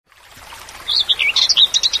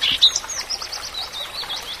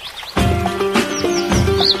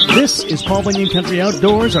This is Paul Bunyan Country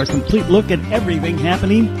Outdoors, our complete look at everything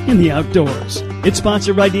happening in the outdoors. It's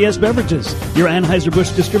sponsored by DS Beverages, your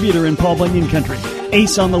Anheuser-Busch distributor in Paul Bunyan Country.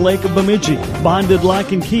 Ace on the Lake of Bemidji, Bonded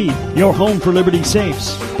Lock and Key, your home for Liberty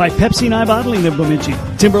Safes. By Pepsi and I Bottling of Bemidji,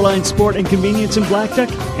 Timberline Sport and Convenience in Black Duck,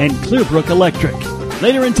 and Clearbrook Electric.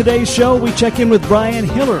 Later in today's show, we check in with Brian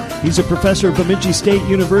Hiller. He's a professor at Bemidji State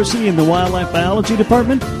University in the Wildlife Biology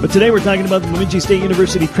Department. But today we're talking about the Bemidji State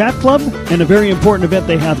University Trap Club and a very important event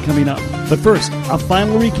they have coming up. But first, a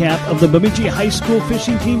final recap of the Bemidji High School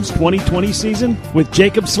Fishing Team's 2020 season with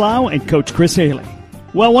Jacob Slough and Coach Chris Haley.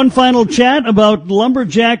 Well, one final chat about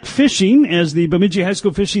lumberjack fishing as the Bemidji High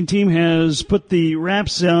School Fishing Team has put the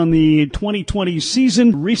wraps on the 2020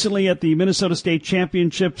 season recently at the Minnesota State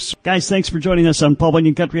Championships. Guys, thanks for joining us on Paul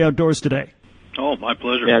Bunyan Country Outdoors today. Oh, my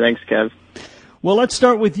pleasure. Yeah, thanks, Kev. Well, let's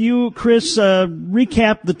start with you, Chris.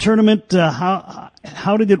 Recap the tournament.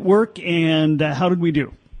 How did it work, and how did we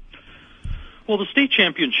do? Well, the state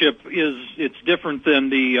championship it's different than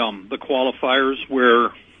the qualifiers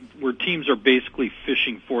where teams are basically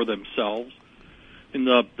fishing for themselves. In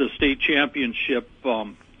the state championship,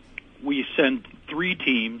 we send 3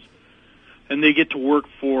 teams, and they get to work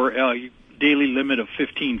for a daily limit of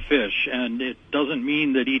 15 fish. And it doesn't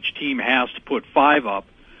mean that each team has to put 5 up.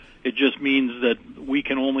 It just means that we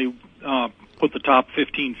can only put the top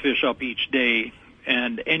 15 fish up each day,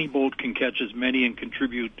 and any boat can catch as many and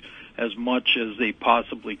contribute as much as they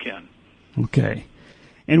possibly can. Okay.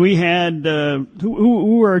 And we had,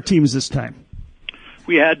 who were our teams this time?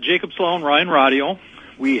 We had Jacob Slough and Ryan Radio.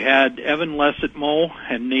 We had Evan Lessett-Moe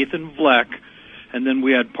and Nathan Vleck. And then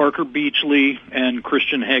we had Parker Beachley and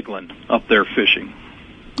Christian Hagelin up there fishing.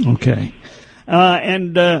 Okay.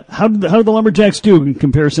 And how did the Lumberjacks do in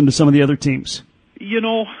comparison to some of the other teams? You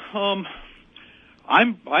know,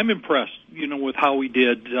 I'm impressed, with how we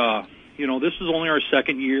did. This is only our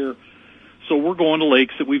second year. So we're going to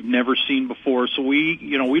lakes that we've never seen before. So we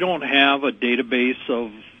don't have a database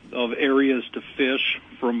of areas to fish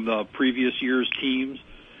from the previous year's teams.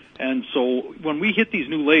 And so when we hit these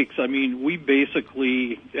new lakes, we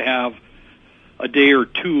basically have a day or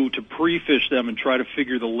two to pre-fish them and try to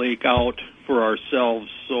figure the lake out for ourselves.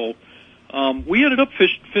 So we ended up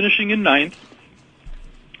finishing in 9th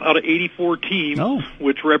out of 84 teams,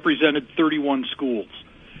 which represented 31 schools.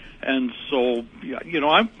 And so,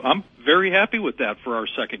 I'm very happy with that for our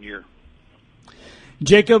second year.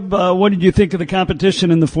 Jacob, what did you think of the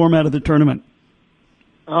competition and the format of the tournament?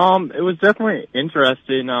 It was definitely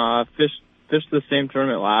interesting. Fished the same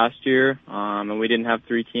tournament last year, and we didn't have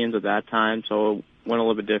 3 teams at that time, so it went a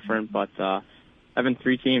little bit different. But having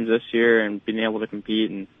 3 teams this year and being able to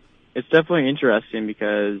compete, and it's definitely interesting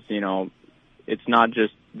because it's not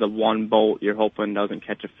just the one boat you're hoping doesn't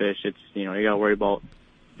catch a fish. It's you got to worry about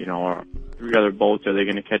 3 other boats, are they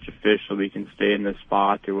going to catch a fish so we can stay in this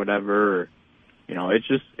spot or whatever? Or,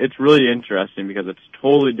 it's really interesting because it's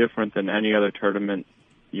totally different than any other tournament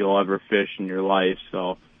you'll ever fish in your life.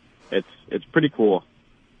 So it's pretty cool.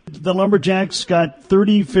 The Lumberjacks got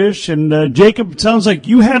 30 fish, and Jacob, it sounds like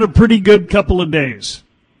you had a pretty good couple of days.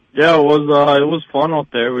 Yeah, it was fun out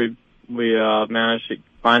there. We managed to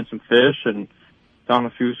find some fish and found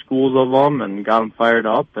a few schools of them and got them fired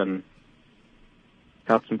up and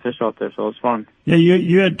got some fish out there, so it was fun. Yeah,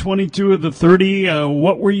 you had 22 of the 30.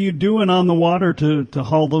 What were you doing on the water to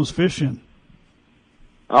haul those fish in?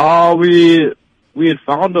 We had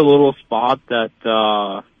found a little spot that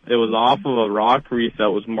it was off of a rock reef that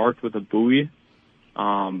was marked with a buoy,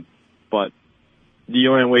 but the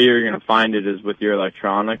only way you're going to find it is with your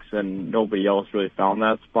electronics, and nobody else really found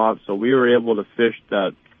that spot. So we were able to fish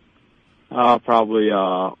that probably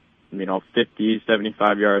 50,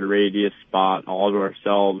 75-yard radius spot all to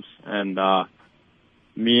ourselves. And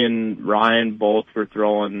me and Ryan both were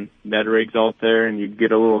throwing Ned rigs out there, and you'd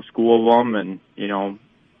get a little school of them, and,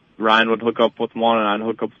 Ryan would hook up with one, and I'd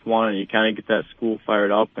hook up with one, and you kind of get that school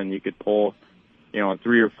fired up, and you could pull, 3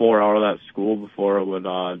 or 4 out of that school before it would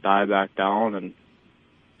die back down, and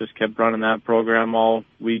just kept running that program all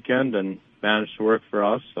weekend and managed to work for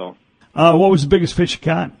us. So, what was the biggest fish you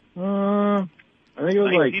caught? I think it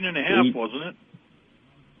was 19 and a half, wasn't it?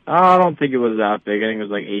 I don't think it was that big. I think it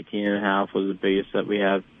was like 18 and a half was the biggest that we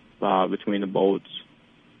had between the boats.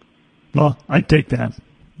 Well, I'd take that.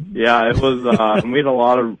 Yeah, it was. We had a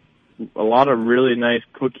lot of really nice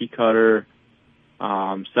cookie cutter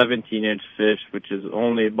 17-inch fish, which is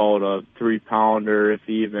only about a 3-pounder, if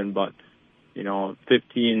even, but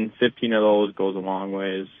 15 of those goes a long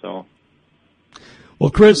ways. So. Well,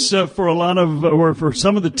 Chris, for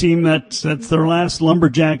some of the team, that's their last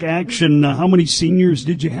lumberjack action. How many seniors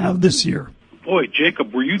did you have this year? Boy,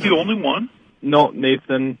 Jacob, were you the only one? No,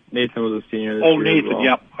 Nathan. Nathan was a senior this Oh, year. Nathan, as well.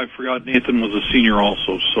 yep. I forgot Nathan was a senior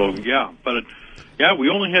also. So, yeah. But, we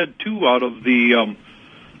only had 2 out of the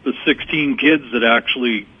 16 kids that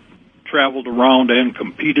actually traveled around and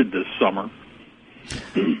competed this summer.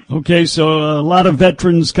 Okay, so a lot of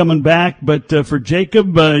veterans coming back, but for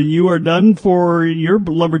Jacob, you are done for your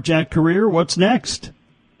lumberjack career. What's next?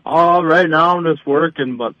 Right now I'm just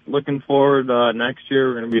working, but looking forward next year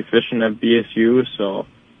we're going to be fishing at BSU, so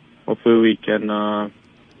hopefully we can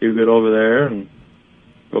do good over there and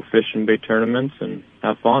go fish in big tournaments and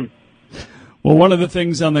have fun. Well, one of the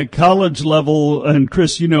things on the college level, and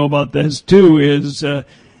Chris, you know about this too, is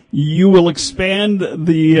you will expand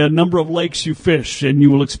the number of lakes you fish, and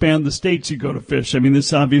you will expand the states you go to fish. I mean,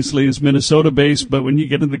 this obviously is Minnesota-based, but when you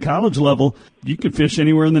get to the college level, you can fish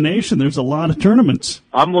anywhere in the nation. There's a lot of tournaments.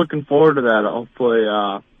 I'm looking forward to that. Hopefully,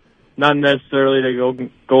 not necessarily to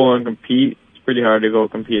go and compete. It's pretty hard to go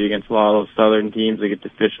compete against a lot of those southern teams. They get to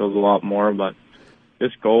fish those a lot more, but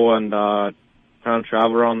just go and kind of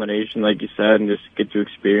travel around the nation, like you said, and just get to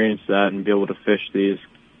experience that and be able to fish these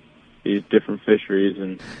different fisheries,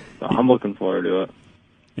 and so I'm looking forward to it.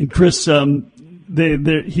 And Chris,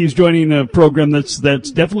 he's joining a program that's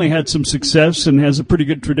definitely had some success and has a pretty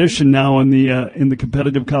good tradition now in the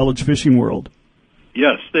competitive college fishing world.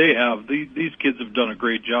 Yes, they have. These kids have done a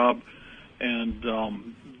great job, and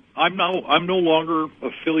I'm no longer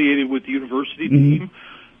affiliated with the university team,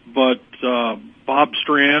 but Bob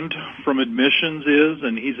Strand from admissions is,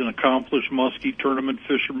 and he's an accomplished muskie tournament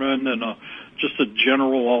fisherman and just a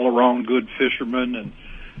general all-around good fisherman. And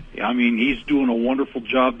I mean, he's doing a wonderful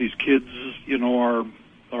job. These kids, are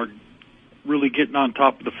really getting on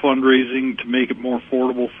top of the fundraising to make it more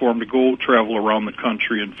affordable for them to go travel around the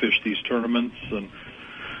country and fish these tournaments. And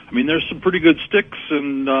I mean, there's some pretty good sticks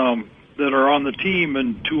and that are on the team,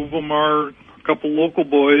 and 2 of them are a couple local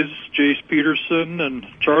boys, Jace Peterson and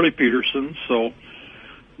Charlie Peterson. So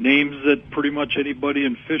names that pretty much anybody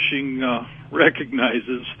in fishing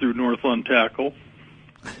recognizes through Northland Tackle.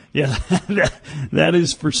 Yeah, that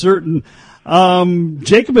is for certain.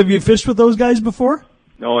 Jacob, have you fished with those guys before?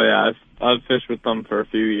 Oh yeah, I've fished with them for a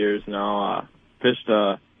few years now. Fished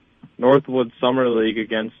Northwood Summer League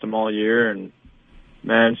against them all year and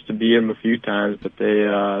managed to beat them a few times, but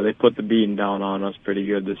they put the beating down on us pretty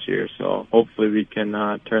good this year. So hopefully we can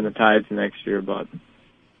turn the tides next year. But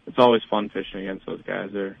it's always fun fishing against those guys.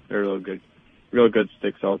 They're real good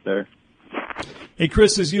sticks out there. Hey,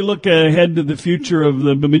 Chris, as you look ahead to the future of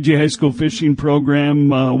the Bemidji High School fishing program,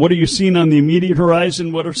 what are you seeing on the immediate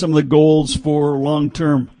horizon? What are some of the goals for long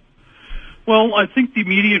term? Well, I think the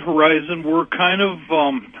immediate horizon, we're kind of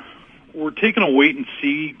we're taking a wait and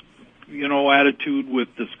see, attitude with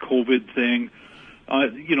this COVID thing.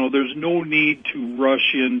 There's no need to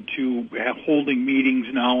rush into holding meetings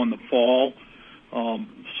now in the fall.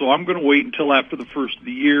 So I'm going to wait until after the first of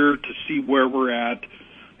the year to see where we're at.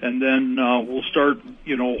 And then we'll start,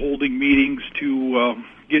 holding meetings to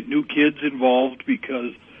get new kids involved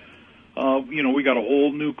because, we got a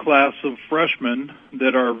whole new class of freshmen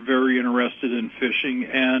that are very interested in fishing.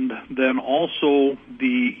 And then also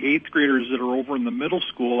the 8th graders that are over in the middle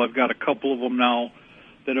school, I've got a couple of them now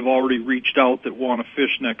that have already reached out that want to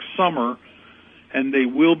fish next summer. And they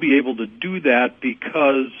will be able to do that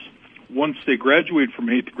because once they graduate from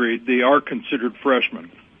 8th grade, they are considered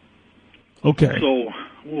freshmen. Okay. So,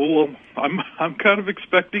 I'm kind of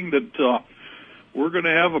expecting that we're going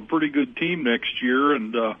to have a pretty good team next year,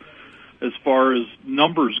 and as far as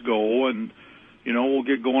numbers go, and we'll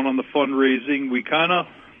get going on the fundraising.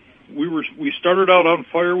 We started out on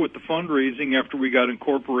fire with the fundraising after we got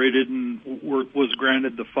incorporated and was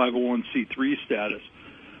granted the 501c3 status.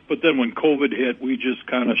 But then when COVID hit, we just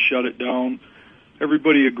kind of shut it down.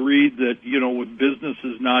 Everybody agreed that, with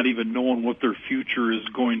businesses not even knowing what their future is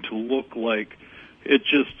going to look like,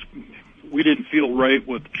 we didn't feel right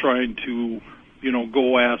with trying to,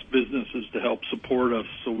 go ask businesses to help support us.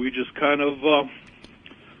 So we just kind of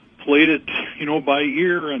played it, by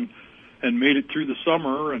ear and made it through the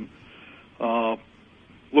summer and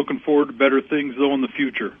looking forward to better things, though, in the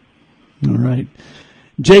future. All right.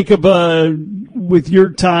 Jacob, with your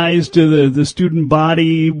ties to the student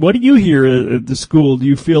body, what do you hear at the school? Do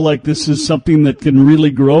you feel like this is something that can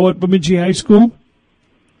really grow at Bemidji High School?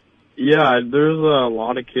 Yeah, there's a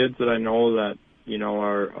lot of kids that I know that,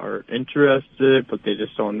 are interested, but they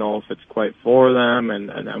just don't know if it's quite for them.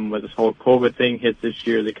 And when this whole COVID thing hit this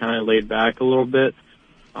year, they kind of laid back a little bit.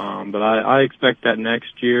 But I expect that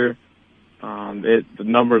next year, the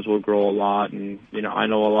numbers will grow a lot. And, I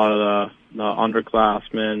know a lot of the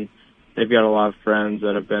underclassmen, they've got a lot of friends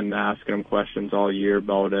that have been asking them questions all year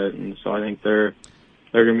about it. And so I think they're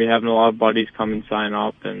they're going to be having a lot of buddies come and sign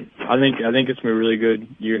up, and I think it's going to be a really good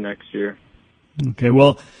year next year. Okay,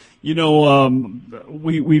 well,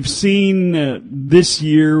 we've seen this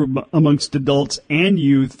year amongst adults and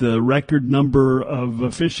youth the record number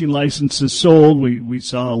of fishing licenses sold. We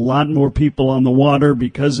saw a lot more people on the water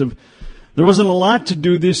because of there wasn't a lot to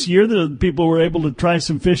do this year. The people were able to try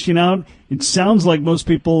some fishing out. It sounds like most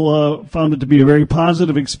people found it to be a very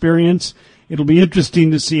positive experience. It'll be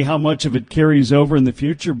interesting to see how much of it carries over in the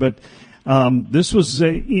future. But this was,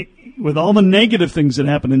 with all the negative things that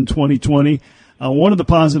happened in 2020, one of the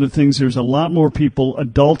positive things, there's a lot more people,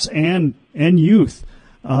 adults and youth,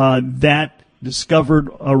 that discovered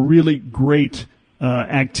a really great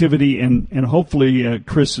activity. And hopefully,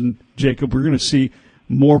 Chris and Jacob, we're going to see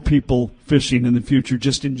more people fishing in the future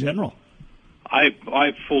just in general.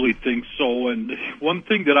 I fully think so. And one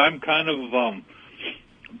thing that I'm kind of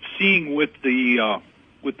seeing with the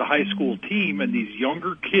high school team and these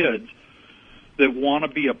younger kids that want to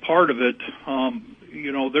be a part of it,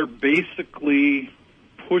 they're basically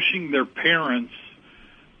pushing their parents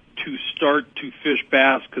to start to fish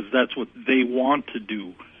bass because that's what they want to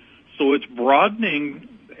do. So it's broadening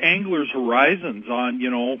anglers' horizons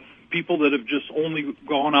on, people that have just only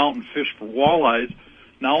gone out and fished for walleyes.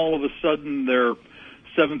 Now all of a sudden their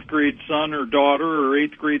 7th grade son or daughter or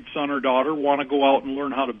 8th grade son or daughter want to go out and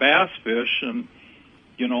learn how to bass fish, and,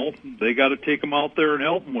 they got to take them out there and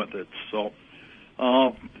help them with it. So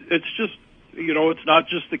it's just, it's not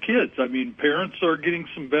just the kids. I mean, parents are getting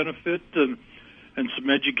some benefit and some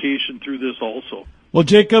education through this also. Well,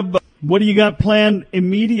 Jacob, what do you got planned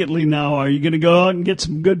immediately now? Are you going to go out and get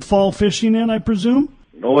some good fall fishing in, I presume?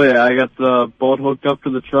 Oh, yeah, I got the boat hooked up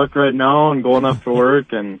to the truck right now and going up to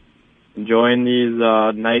work and enjoying these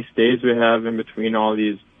nice days we have in between all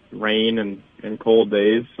these rain and cold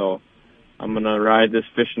days. So I'm going to ride this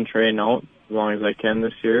fishing train out as long as I can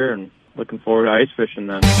this year, and looking forward to ice fishing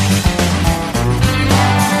then.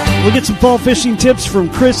 We'll get some fall fishing tips from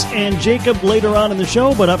Chris and Jacob later on in the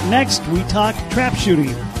show, but up next we talk trap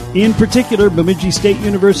shooting. In particular, Bemidji State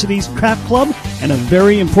University's Trap Club and a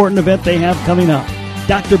very important event they have coming up.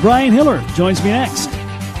 Dr. Brian Hiller joins me next.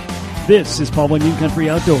 This is Paul Bunyan Country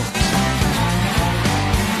Outdoors.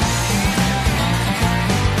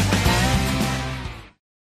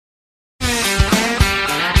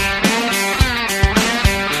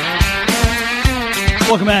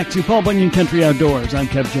 Welcome back to Paul Bunyan Country Outdoors. I'm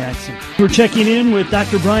Kev Jackson. We're checking in with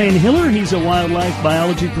Dr. Brian Hiller. He's a wildlife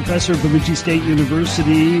biology professor at Bemidji State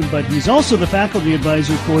University, but he's also the faculty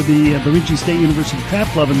advisor for the Bemidji State University Trap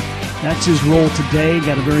Club, and that's his role today.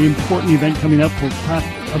 Got a very important event coming up we'll talk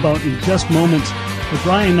about in just moments. But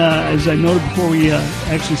Brian, as I noted before we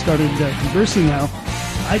actually started conversing now,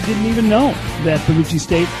 I didn't even know that Bemidji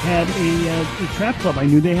State had a trap club. I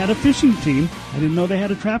knew they had a fishing team. I didn't know they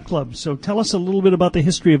had a trap club. So tell us a little bit about the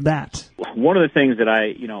history of that. One of the things that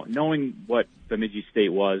knowing what Bemidji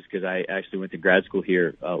State was, because I actually went to grad school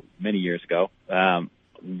here many years ago,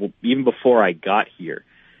 even before I got here,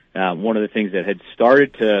 one of the things that had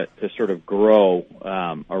started to sort of grow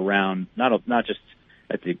around, not just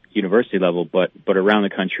at the university level, but around the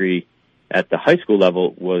country at the high school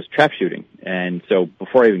level, was trap shooting. And so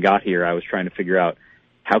before I even got here, I was trying to figure out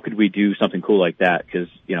how could we do something cool like that? Because,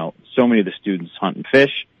 so many of the students hunt and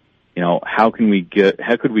fish. How could we get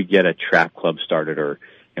a trap club started, or,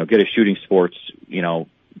 get a shooting sports,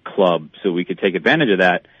 club so we could take advantage of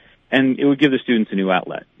that? And it would give the students a new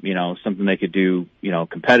outlet, something they could do,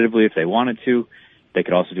 competitively if they wanted to. They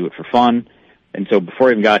could also do it for fun. And so before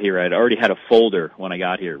I even got here, I'd already had a folder when I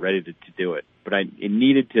got here ready to do it. But it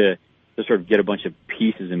needed to sort of get a bunch of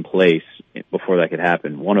pieces in place before that could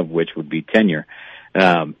happen, one of which would be tenure.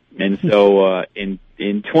 And so in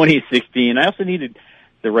 2016, I also needed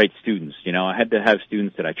the right students. I had to have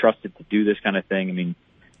students that I trusted to do this kind of thing. I mean,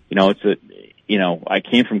 I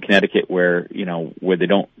came from Connecticut where they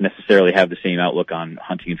don't necessarily have the same outlook on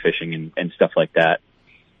hunting and fishing and stuff like that.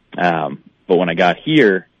 But when I got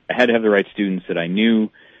here, I had to have the right students that I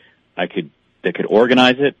knew that could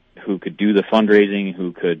organize it, who could do the fundraising,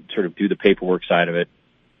 who could sort of do the paperwork side of it.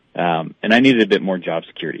 And I needed a bit more job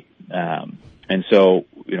security. And so,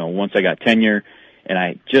 once I got tenure, and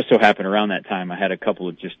I just so happened around that time, I had a couple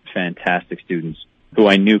of just fantastic students who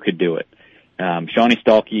I knew could do it. Shawnee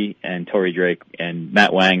Stalkey and Tori Drake and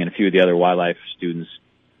Matt Wang and a few of the other wildlife students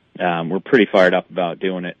were pretty fired up about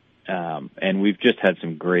doing it. And we've just had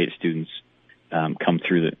some great students come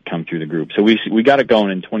through the group. So we got it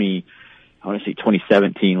going in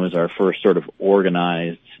 2017 was our first sort of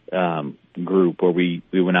organized group where we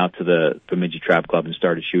went out to the Bemidji Trap Club and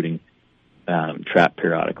started shooting trap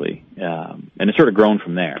periodically. And it's sort of grown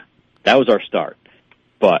from there. That was our start.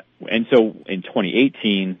 And so in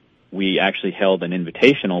 2018, we actually held an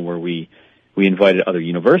invitational where we invited other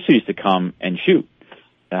universities to come and shoot,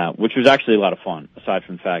 which was actually a lot of fun, aside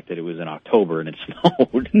from the fact that it was in October and it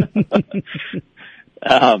snowed.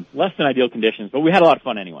 Less than ideal conditions, but we had a lot of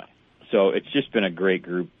fun anyway. So it's just been a great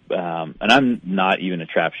group. And I'm not even a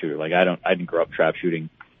trap shooter. Like, I didn't grow up trap shooting.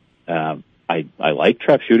 I like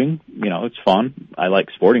trap shooting. You know, it's fun. I like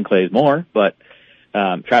sporting clays more, but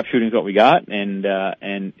trap shooting is what we got, and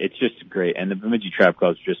it's just great. And the Bemidji Trap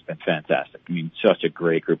Club's just been fantastic. I mean, such a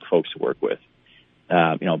great group of folks to work with.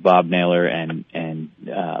 You know, Bob Naylor and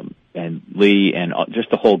Lee and just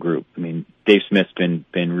the whole group. I mean, Dave Smith's been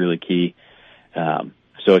really key.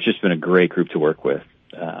 So it's just been a great group to work with.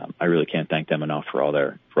 I really can't thank them enough for all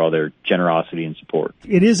their generosity and support.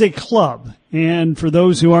 It is a club, and for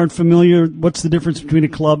those who aren't familiar, what's the difference between a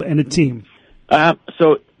club and a team?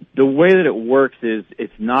 So the way that it works is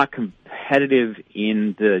it's not competitive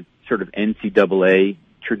in the sort of NCAA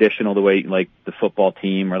traditional, the way like the football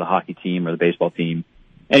team or the hockey team or the baseball team,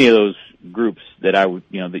 any of those groups that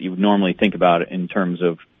that you would normally think about in terms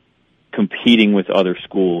of competing with other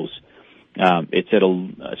schools. It's at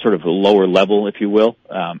a sort of a lower level, if you will.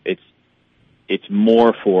 It's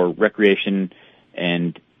more for recreation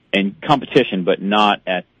and competition, but not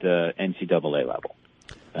at the NCAA level.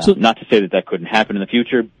 So, not to say that couldn't happen in the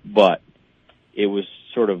future, but it was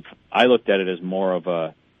sort of, I looked at it as more of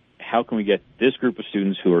a, how can we get this group of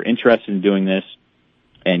students who are interested in doing this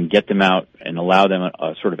and get them out and allow them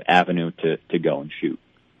a sort of avenue to go and shoot.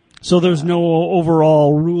 So there's no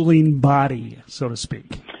overall ruling body, so to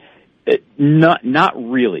speak. Not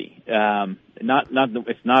really.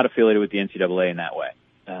 It's not affiliated with the NCAA in that way.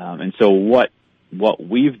 And so what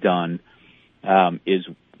we've done is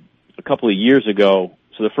a couple of years ago.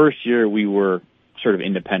 So the first year we were sort of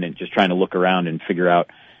independent, just trying to look around and figure out,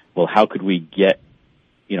 well, how could we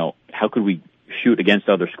shoot against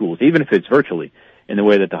other schools, even if it's virtually, in the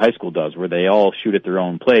way that the high school does, where they all shoot at their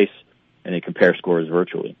own place and they compare scores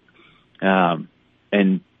virtually.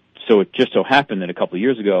 And so it just so happened that a couple of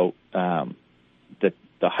years ago, that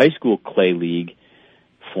the high school clay league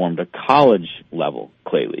formed a college level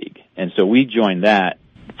clay league. And so we joined that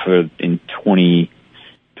in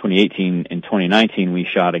 2018 and 2019, we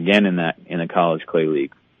shot again in the college clay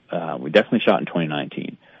league. We definitely shot in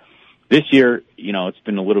 2019. This year, it's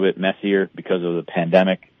been a little bit messier because of the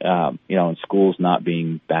pandemic, and schools not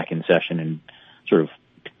being back in session and sort of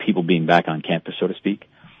people being back on campus, so to speak.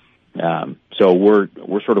 So we're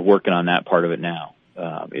sort of working on that part of it now,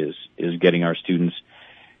 is getting our students,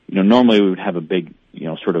 normally we would have a big,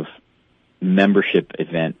 sort of membership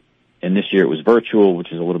event. And this year it was virtual,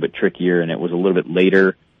 which is a little bit trickier, and it was a little bit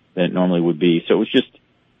later than it normally would be. So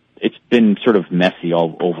it's been sort of messy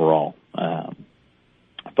overall.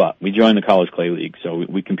 But we joined the College Clay League, so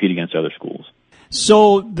we compete against other schools.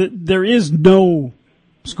 So there is no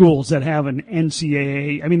schools that have an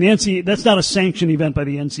NCAA. I mean, that's not a sanctioned event by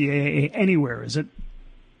the NCAA anywhere, is it?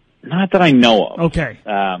 Not that I know of. Okay.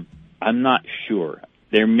 I'm not sure.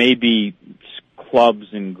 There may be clubs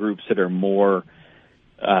and groups that are more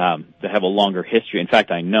that have a longer history. In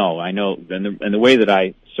fact, I know, and the way that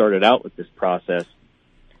I started out with this process,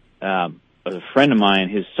 a friend of mine,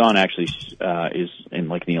 his son actually is in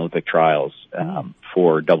the Olympic trials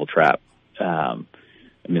for double trap. The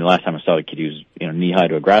last time I saw the kid, he was knee high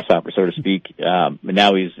to a grasshopper, so to speak. But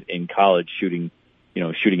now he's in college shooting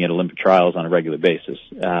at Olympic trials on a regular basis.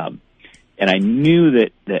 And I knew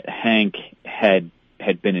that Hank had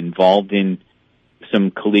been involved in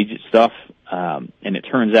some collegiate stuff. And it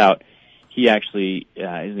turns out he actually,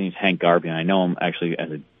 his name's Hank Garvey, and I know him actually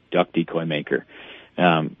as a duck decoy maker.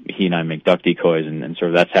 He and I make duck decoys, and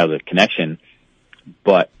sort of that's how the connection.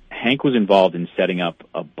 But Hank was involved in setting up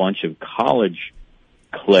a bunch of college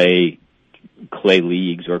clay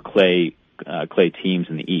leagues or clay teams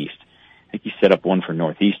in the East. I think he set up one for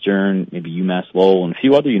Northeastern, maybe UMass Lowell, and a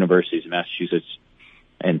few other universities in Massachusetts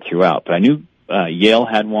and throughout. But I knew Yale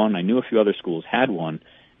had one. I knew a few other schools had one.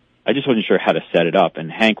 I just wasn't sure how to set it up,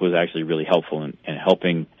 and Hank was actually really helpful in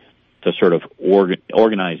helping to sort of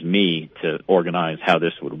organize me to organize how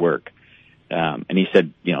this would work. And he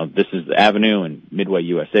said, this is the avenue and Midway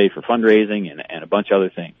USA for fundraising and a bunch of other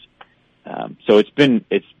things. So it's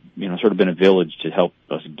sort of been a village to help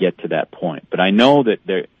us get to that point. But I know that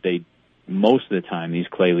most of the time these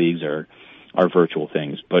clay leagues are virtual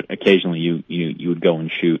things, but occasionally you would go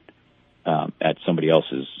and shoot at somebody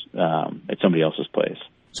else's place.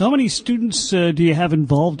 So how many students do you have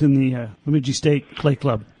involved in the Bemidji State Clay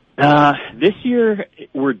Club? This year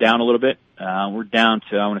we're down a little bit. We're down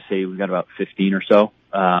to, I want to say we've got about 15 or so.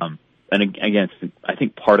 And again, I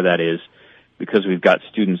think part of that is because we've got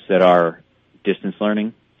students that are distance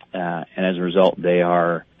learning, and as a result, they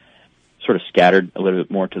are sort of scattered a little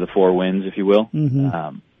bit more to the four winds, if you will.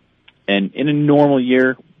 Mm-hmm. And in a normal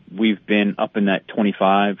year, we've been up in that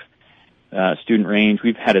 25 student range.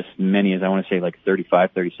 We've had as many as, I want to say, like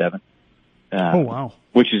 35, 37. Oh, wow.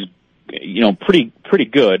 Which is, pretty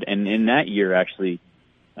good. And in that year, actually,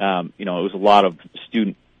 it was a lot of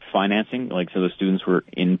student financing. Like, so the students were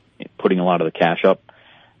putting a lot of the cash up.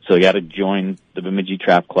 So you got to join the Bemidji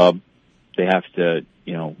Trap Club. They have to,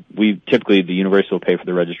 the university will pay for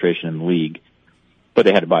the registration in the league, but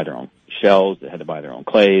they had to buy their own shells. They had to buy their own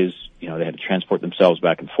clays. They had to transport themselves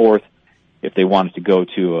back and forth. If they wanted to go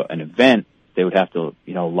to an event, they would have to,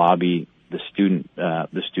 lobby the student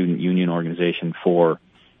union organization for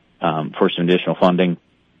some additional funding.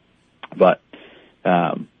 But,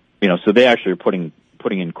 so they actually are putting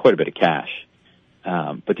in quite a bit of cash.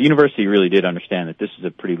 But the university really did understand that this is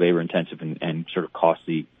a pretty labor intensive and sort of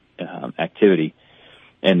costly, activity.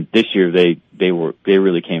 And this year they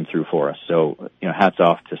really came through for us. So, hats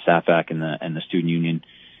off to SAFAC and the student union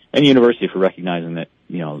and the university for recognizing that,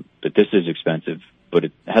 that this is expensive, but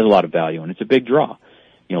it has a lot of value and it's a big draw.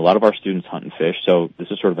 A lot of our students hunt and fish, so this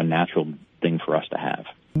is sort of a natural thing for us to have.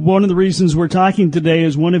 One of the reasons we're talking today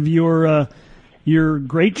is one of your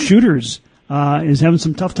great shooters is having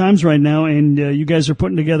some tough times right now, and you guys are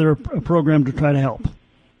putting together a program to try to help.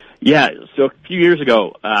 Yeah, so a few years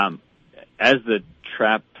ago, as the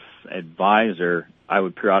trap advisor, I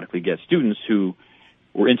would periodically get students who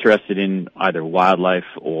were interested in either wildlife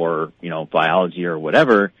or, biology or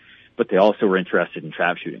whatever, but they also were interested in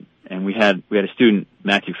trap shooting. And we had a student,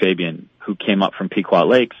 Matthew Fabian, who came up from Pequot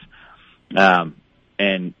Lakes,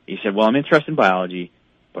 and he said, well, I'm interested in biology,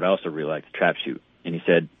 but I also really like to trap shoot. And he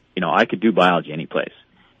said, I could do biology any place,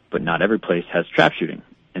 but not every place has trap shooting.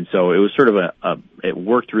 And so it was sort of it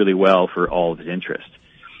worked really well for all of his interests.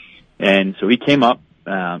 And so he came up,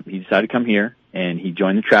 he decided to come here, and he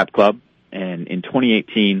joined the trap club. And in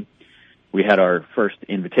 2018, we had our first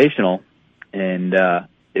invitational, and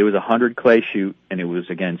it was a 100 clay shoot, and it was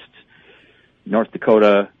against North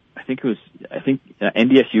Dakota. I think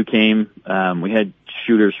NDSU came. We had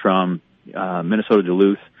shooters from Minnesota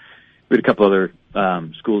Duluth. We had a couple other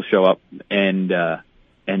schools show up, and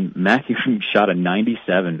Matthew shot a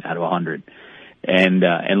 97 out of 100,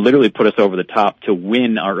 and literally put us over the top to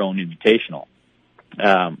win our own invitational,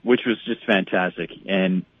 which was just fantastic.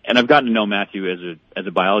 And I've gotten to know Matthew as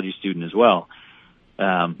a biology student as well.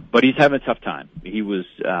 But he's having a tough time. He was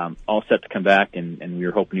all set to come back, and we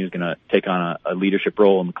were hoping he was going to take on a leadership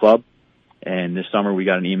role in the club. And this summer we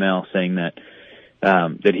got an email saying that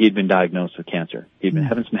he had been diagnosed with cancer. He'd been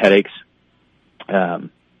having some headaches, and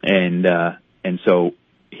so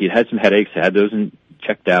he had some headaches, had those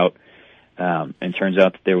checked out, and turns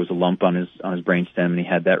out that there was a lump on his brainstem, and he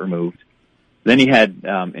had that removed. Then he had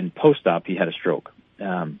in post-op he had a stroke,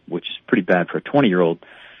 which is pretty bad for a 20-year-old.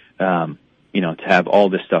 To have all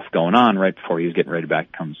this stuff going on right before he was getting ready to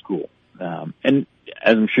back to come to school. And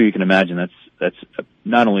as I'm sure you can imagine, that's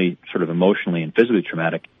not only sort of emotionally and physically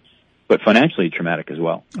traumatic, but financially traumatic as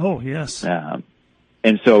well. Oh, yes.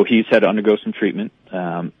 And so he's had to undergo some treatment,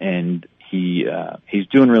 and he's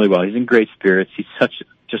doing really well. He's in great spirits.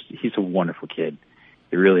 He's a wonderful kid.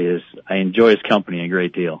 He really is. I enjoy his company a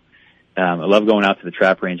great deal. I love going out to the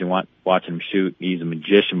trap range and watching him shoot. He's a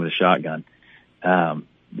magician with a shotgun.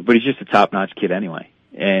 But he's just a top-notch kid anyway.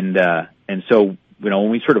 And so, when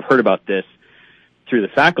we sort of heard about this through the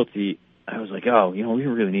faculty, I was like, we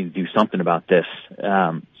really need to do something about this.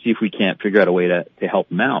 See if we can't figure out a way to help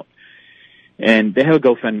him out. And they have a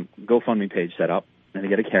GoFundMe page set up, and they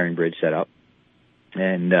got a carrying bridge set up.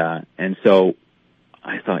 And so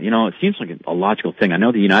I thought, it seems like a logical thing. I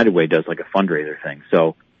know the United Way does like a fundraiser thing.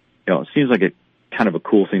 So, it seems like a kind of a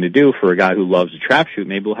cool thing to do for a guy who loves to trap shoot.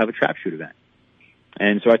 Maybe we'll have a trap shoot event.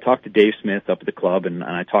 And so I talked to Dave Smith up at the club, and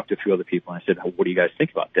I talked to a few other people, and I said, what do you guys think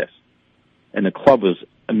about this? And the club was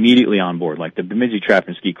immediately on board. Like, the Bemidji Trap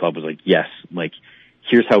and Ski Club was like, yes, like,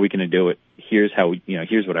 here's how we can do it. Here's how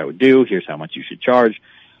here's what I would do. Here's how much you should charge.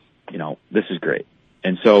 This is great.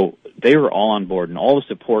 And so they were all on board, and all the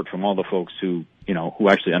support from all the folks who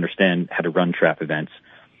actually understand how to run trap events,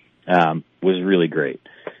 was really great.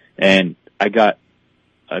 And I got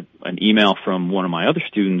an email from one of my other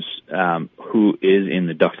students, who is in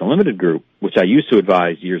the Ducks Unlimited group, which I used to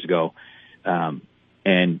advise years ago.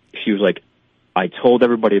 And she was like, I told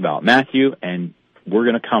everybody about Matthew, and we're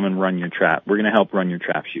going to come and run your trap. We're going to help run your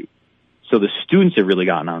trap shoot. So the students have really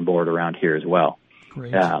gotten on board around here as well.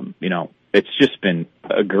 Great. It's just been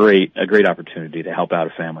a great opportunity to help out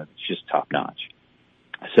a family that's just top notch.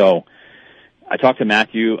 So I talked to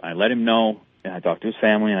Matthew. I let him know and I talked to his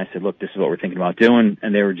family, and I said, look, this is what we're thinking about doing.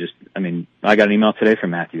 And they were just, I mean, I got an email today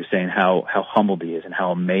from Matthew saying how humbled he is and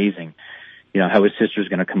how amazing, how his sister's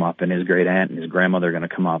going to come up and his great aunt and his grandmother are going to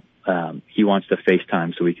come up. He wants to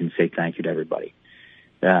FaceTime so we can say thank you to everybody.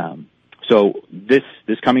 So this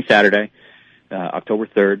coming Saturday, October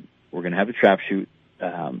 3rd, we're going to have a trap shoot.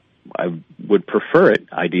 I would prefer it,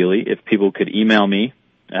 ideally, if people could email me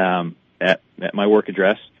at my work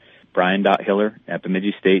address,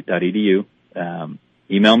 brian.hiller@bemidjistate.edu.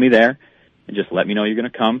 Email me there and just let me know you're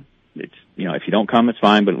going to come. It's, if you don't come, it's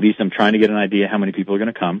fine, but at least I'm trying to get an idea how many people are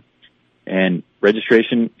going to come. And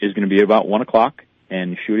registration is going to be about 1 o'clock,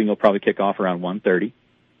 and shooting will probably kick off around 1:30.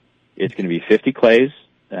 It's going to be 50 clays.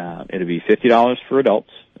 It'll be $50 for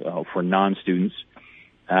adults, for non-students,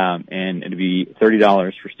 and it'll be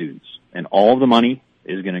 $30 for students. And all of the money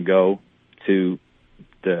is going to go to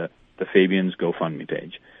the Fabians GoFundMe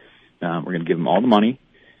page. We're going to give them all the money.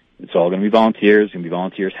 It's all going to be volunteers. It's going to be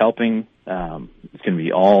volunteers helping. It's going to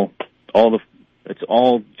be it's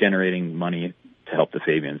all generating money to help the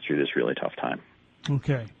Fabians through this really tough time.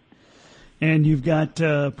 Okay. And you've got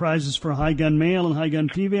prizes for high gun male and high gun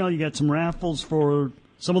female. You got some raffles for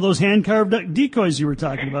some of those hand-carved decoys you were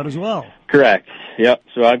talking about as well. Correct. Yep.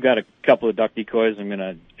 So I've got a couple of duck decoys I'm going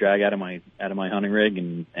to drag out of my hunting rig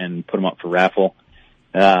and put them up for raffle.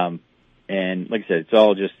 And like I said, it's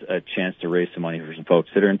all just a chance to raise some money for some folks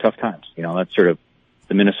that are in tough times. That's sort of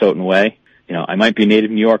the Minnesotan way. I might be a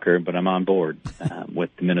native New Yorker, but I'm on board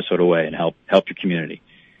with the Minnesota way and help your community.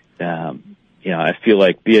 I feel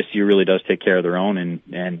like BSU really does take care of their own,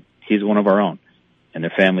 and he's one of our own. And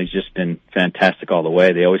their family's just been fantastic all the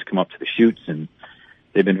way. They always come up to the shoots, and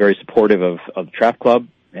they've been very supportive of the trap club.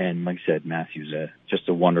 And like I said, Matthew's just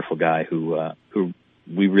a wonderful guy who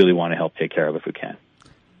we really want to help take care of if we can.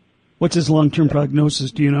 What's his long-term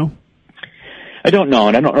prognosis? Do you know? I don't know,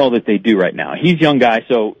 and I don't know that they do right now. He's a young guy,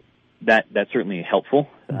 so that's certainly helpful.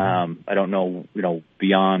 I don't know,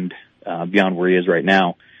 beyond where he is right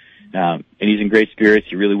now. And he's in great spirits.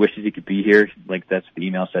 He really wishes he could be here. Like that's what the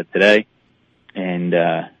email said today. And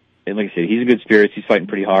like I said, he's in good spirits. He's fighting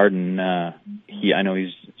pretty hard, and I know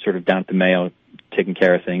he's sort of down at the Mayo taking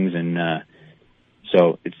care of things. And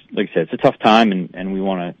so it's like I said, it's a tough time, and we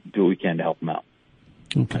want to do what we can to help him out.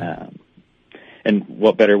 Okay. And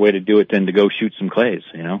what better way to do it than to go shoot some clays?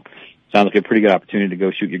 Sounds like a pretty good opportunity to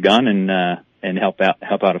go shoot your gun and help out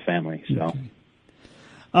a family. So,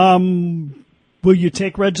 okay. Will you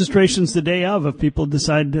take registrations the day of if people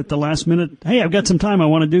decide at the last minute, hey, I've got some time, I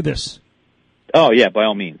want to do this? Oh yeah, by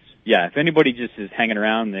all means. Yeah, if anybody just is hanging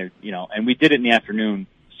around there, and we did it in the afternoon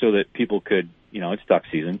so that people could, it's duck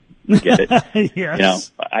season. I get it.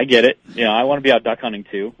 Yes. I get it. I want to be out duck hunting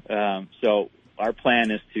too. So our plan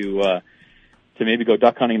is to maybe go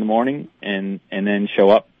duck hunting in the morning and then show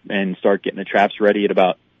up and start getting the traps ready at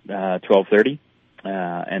about 12:30.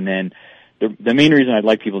 And then the main reason I'd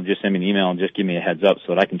like people to just send me an email and just give me a heads up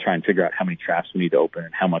so that I can try and figure out how many traps we need to open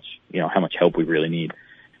and how much help we really need.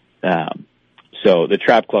 So the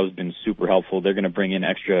trap club's been super helpful. They're going to bring in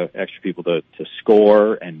extra people to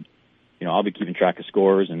score, and I'll be keeping track of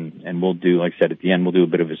scores, and we'll do, like I said, at the end we'll do a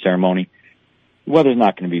bit of a ceremony. The weather's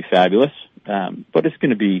not going to be fabulous, but it's going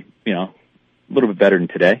to be a little bit better than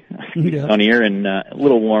today. Yeah. Sunnier and a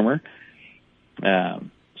little warmer.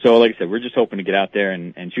 So like I said, we're just hoping to get out there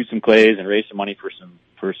and shoot some clays and raise some money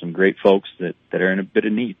for some great folks that are in a bit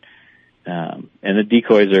of need. And the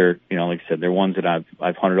decoys are, like I said, they're ones that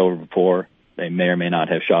I've hunted over before. They may or may not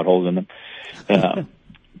have shot holes in them.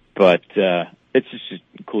 But it's just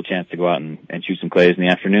a cool chance to go out and shoot some clays in the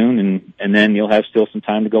afternoon, and then you'll have still some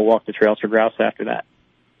time to go walk the trails for grouse after that.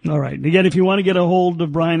 All right. Again, if you want to get a hold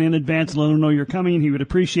of Brian in advance and let him know you're coming, he would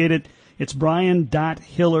appreciate it. It's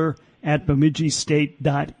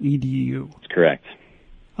brian.hiller@bemidjistate.edu. That's correct.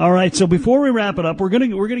 All right. So before we wrap it up, we're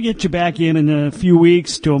gonna get you back in a few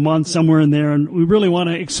weeks to a month, somewhere in there, and we really want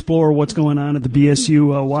to explore what's going on at the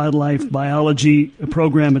BSU Wildlife Biology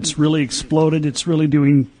program. It's really exploded. It's really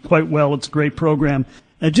doing quite well. It's a great program.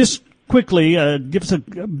 Just quickly, give us a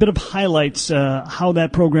bit of highlights how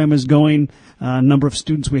that program is going, number of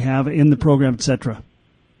students we have in the program, etc.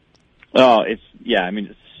 Oh,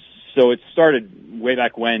 so it started way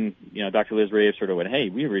back when Dr. Liz Rave sort of went, hey,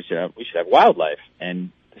 we should have wildlife, and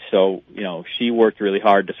so she worked really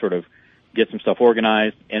hard to sort of get some stuff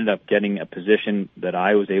organized. Ended up getting a position that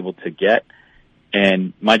I was able to get,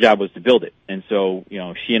 and my job was to build it. And so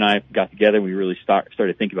she and I got together. We really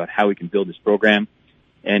started thinking about how we can build this program.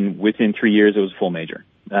 And within 3 years, it was a full major.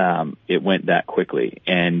 It went that quickly.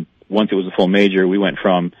 And once it was a full major, we went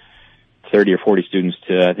from 30 or 40 students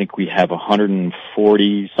to, I think we have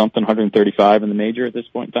 135 in the major at this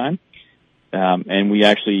point in time. And we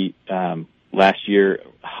actually last year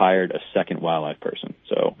hired a second wildlife person.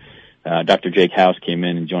 So Dr. Jake House came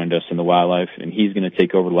in and joined us in the wildlife, and he's going to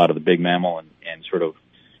take over a lot of the big mammal and sort of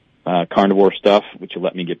carnivore stuff, which will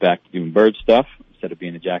let me get back to doing bird stuff instead of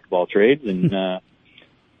being a jack of all trades. And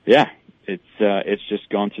it's just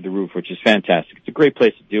gone through the roof, which is fantastic. It's a great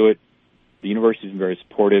place to do it. The university's been very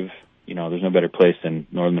supportive. You know, there's no better place than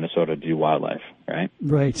northern Minnesota to do wildlife, right?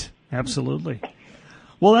 Right. Absolutely.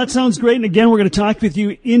 Well, that sounds great. And again, we're going to talk with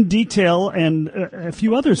you in detail and a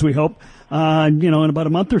few others, we hope, in about a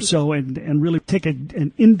month or so and really take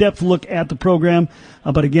an in-depth look at the program.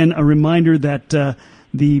 But again, a reminder that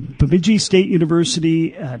the Bemidji State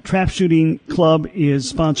University Trap Shooting Club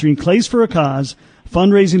is sponsoring Clays for a Cause,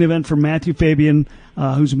 fundraising event for Matthew Fabian,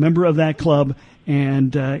 who's a member of that club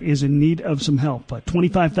and is in need of some help.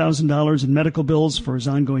 $25,000 in medical bills for his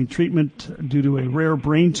ongoing treatment due to a rare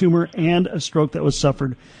brain tumor and a stroke that was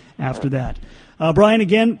suffered after that. Brian,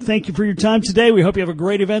 again, thank you for your time today. We hope you have a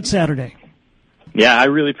great event Saturday. Yeah, I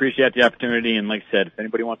really appreciate the opportunity. And like I said, if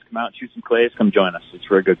anybody wants to come out and shoot some clays, come join us. It's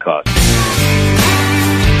for a good cause.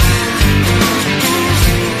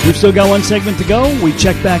 We've still got one segment to go. We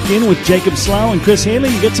check back in with Jacob Slough and Chris Haley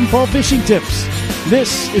and get some fall fishing tips.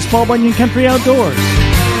 This is Paul Bunyan Country Outdoors.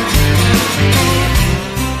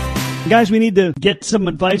 Guys, we need to get some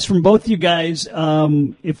advice from both you guys.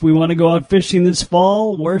 If we want to go out fishing this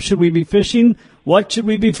fall, where should we be fishing? What should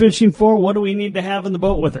we be fishing for? What do we need to have in the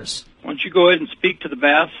boat with us? Why don't you go ahead and speak to the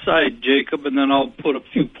bass side, Jacob, and then I'll put a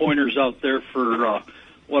few pointers out there for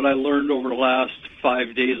what I learned over the last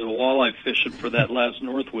 5 days of walleye fishing for that last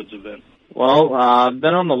Northwoods event. Well, I've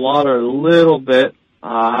been on the water a little bit.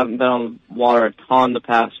 I haven't been on the water a ton the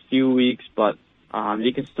past few weeks, but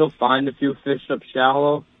you can still find a few fish up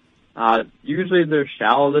shallow. Usually they're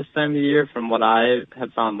shallow this time of year from what I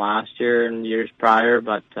have found last year and years prior,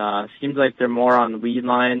 but seems like they're more on weed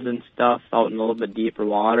lines and stuff out in a little bit deeper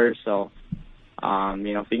water. So,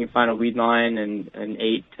 if you can find a weed line in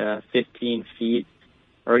 8 to 15 feet,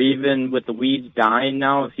 or even with the weeds dying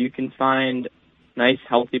now, if you can find nice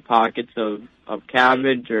healthy pockets of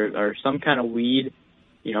cabbage or some kind of weed,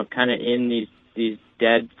 kind of in these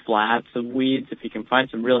dead flats of weeds, if you can find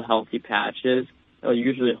some real healthy patches, they'll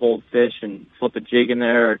usually hold fish, and flip a jig in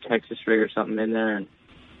there or Texas rig or something in there, and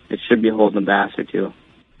it should be holding a bass or two.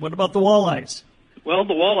 What about the walleyes? Well,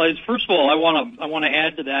 the walleyes, first of all, I want to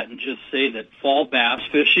add to that and just say that fall bass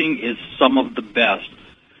fishing is some of the best,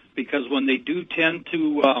 because when they do tend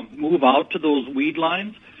to move out to those weed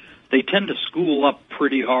lines, they tend to school up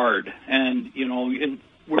pretty hard. And,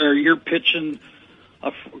 where you're pitching,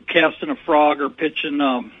 casting a frog or pitching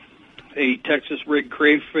a Texas rig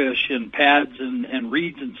crayfish and pads and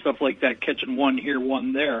reeds and stuff like that, catching one here,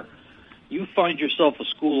 one there, you find yourself a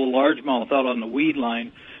school of largemouth out on the weed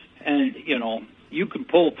line, and, you can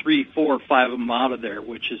pull 3, 4, 5 of them out of there,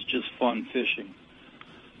 which is just fun fishing.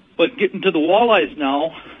 But getting to the walleyes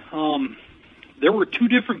now, there were 2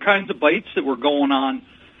 different kinds of bites that were going on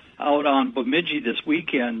out on Bemidji this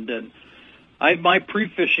weekend, and my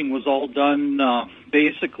pre-fishing was all done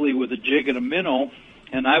basically with a jig and a minnow,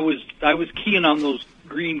 and I was keying on those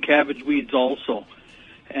green cabbage weeds also,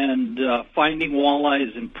 and finding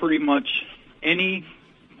walleyes in pretty much any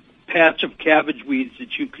patch of cabbage weeds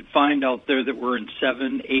that you could find out there that were in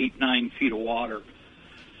 7, 8, 9 feet of water.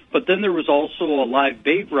 But then there was also a live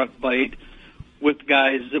bait rut bite with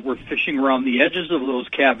guys that were fishing around the edges of those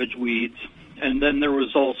cabbage weeds. And then there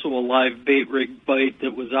was also a live bait rig bite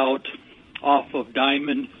that was out off of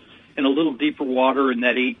Diamond in a little deeper water in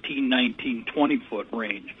that 18, 19, 20-foot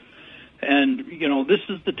range. And, this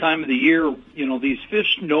is the time of the year, these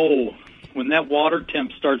fish know when that water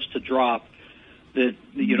temp starts to drop that,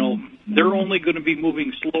 they're only going to be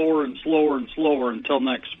moving slower and slower and slower until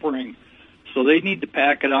next spring. So they need to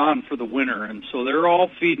pack it on for the winter, and so they're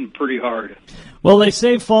all feeding pretty hard. Well, they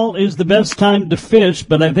say fall is the best time to fish,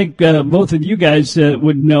 but I think both of you guys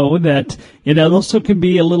would know that it also can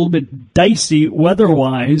be a little bit dicey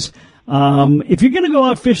weather-wise. If you're going to go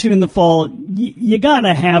out fishing in the fall, you got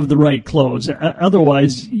to have the right clothes.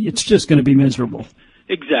 Otherwise, it's just going to be miserable.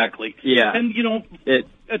 Exactly. Yeah. And,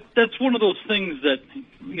 that's one of those things that,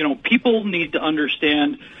 people need to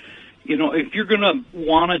understand. If you're going to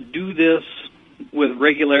want to do this with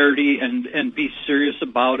regularity and be serious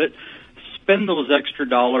about it, spend those extra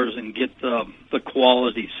dollars and get the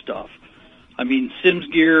quality stuff. I mean, Simms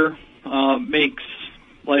Gear makes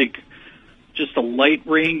just a light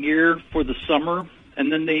rain gear for the summer,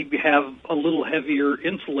 and then they have a little heavier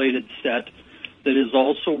insulated set that is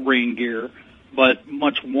also rain gear, but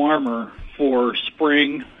much warmer for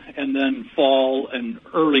spring and then fall and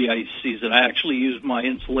early ice season. I actually use my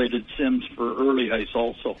insulated sims for early ice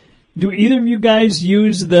also. Do either of you guys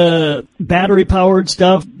use the battery-powered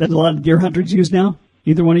stuff that a lot of deer hunters use now?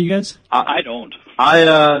 Either one of you guys? I don't.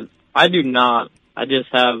 I do not. I just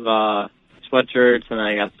have sweatshirts, and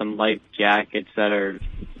I got some light jackets that are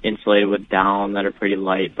insulated with down that are pretty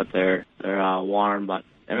light, but they're warm. But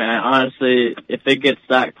I mean, honestly, if it gets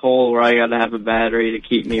that cold where I got to have a battery to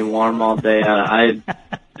keep me warm all day, I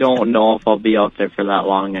don't know if I'll be out there for that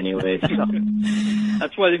long anyway. So.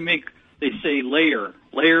 That's why they say layer.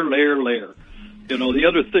 You know, the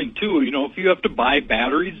other thing, too, you know, if you have to buy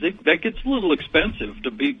batteries, that gets a little expensive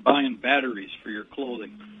to be buying batteries for your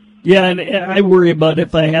clothing. Yeah, and I worry about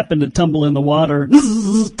if I happen to tumble in the water,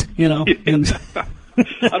 you know. And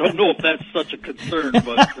I don't know if that's such a concern,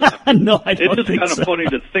 but no, I don't it's just think kind so. of funny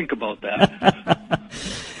to think about that.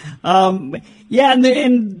 Yeah,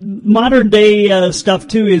 and modern day stuff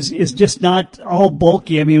too is just not all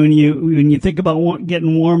bulky. I mean, when you think about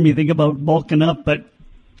getting warm, you think about bulking up, but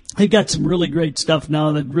they've got some really great stuff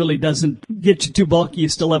now that really doesn't get you too bulky. You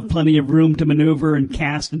still have plenty of room to maneuver and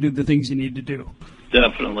cast and do the things you need to do.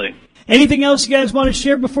 Definitely. Anything else you guys want to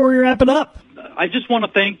share before we wrap it up? I just want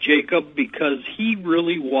to thank Jacob because he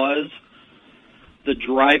really was the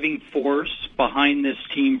driving force behind this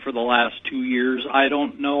team for the last 2 years. I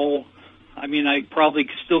don't know. I mean, I probably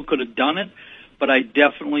still could have done it, but I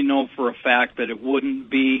definitely know for a fact that it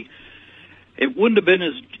wouldn't have been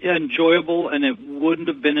as enjoyable, and it wouldn't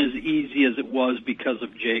have been as easy as it was because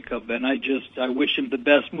of Jacob. And I wish him the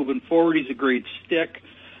best moving forward. He's a great stick.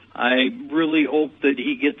 I really hope that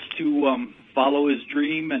he gets to follow his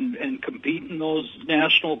dream and compete in those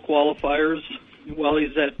national qualifiers while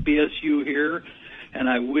he's at BSU here. And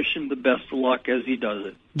I wish him the best of luck as he does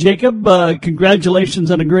it. Jacob,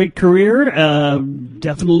 congratulations on a great career.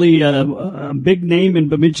 Definitely a big name in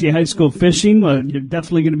Bemidji High School fishing. You're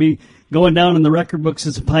definitely going to be going down in the record books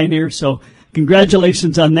as a pioneer. So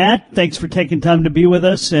congratulations on that. Thanks for taking time to be with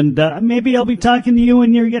us. And maybe I'll be talking to you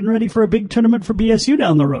when you're getting ready for a big tournament for BSU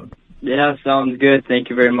down the road. Yeah, sounds good. Thank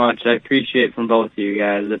you very much. I appreciate it from both of you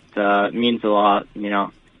guys. It means a lot, you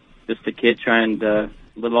know, just a kid trying to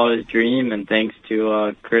live out his dream, and thanks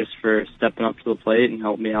to Chris for stepping up to the plate and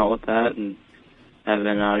helping me out with that, and having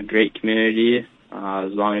a great community,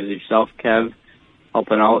 as long as yourself, Kev,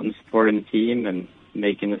 helping out and supporting the team and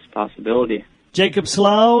making this a possibility. Jacob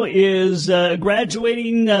Slough is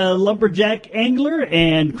graduating lumberjack angler,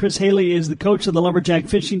 and Chris Haley is the coach of the lumberjack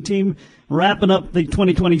fishing team, wrapping up the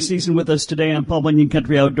 2020 season with us today on Paul Bunyan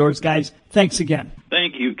Country Outdoors. Guys, thanks again.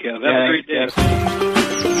 Thank you, Kev. Have a great day.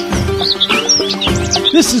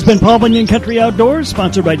 This has been Paul Bunyan Country Outdoors,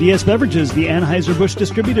 sponsored by DS Beverages, the Anheuser-Busch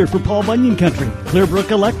distributor for Paul Bunyan Country,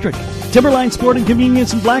 Clearbrook Electric, Timberline Sport and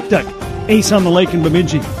Convenience in Black Duck, Ace on the Lake in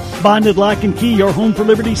Bemidji, Bonded Lock and Key, your home for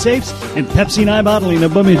Liberty Safes, and Pepsi and I Bottling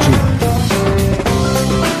of Bemidji.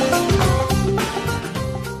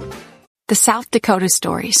 The South Dakota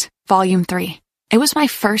Stories, Volume 3. It was my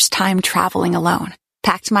first time traveling alone.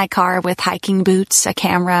 Packed my car with hiking boots, a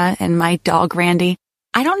camera, and my dog Randy.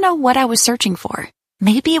 I don't know what I was searching for.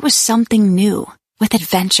 Maybe it was something new, with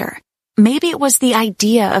adventure. Maybe it was the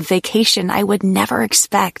idea of vacation I would never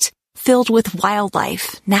expect, filled with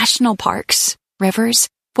wildlife, national parks, rivers.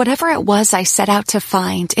 Whatever it was I set out to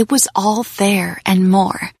find, it was all there and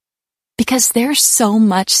more. Because there's so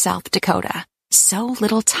much South Dakota, so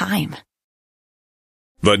little time.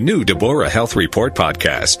 The new Deborah Health Report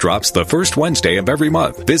podcast drops the first Wednesday of every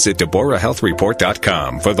month. Visit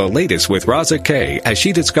DeborahHealthReport.com for the latest with Raza K as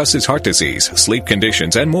she discusses heart disease, sleep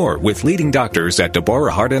conditions, and more with leading doctors at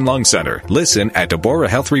Deborah Heart and Lung Center. Listen at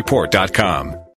DeborahHealthReport.com.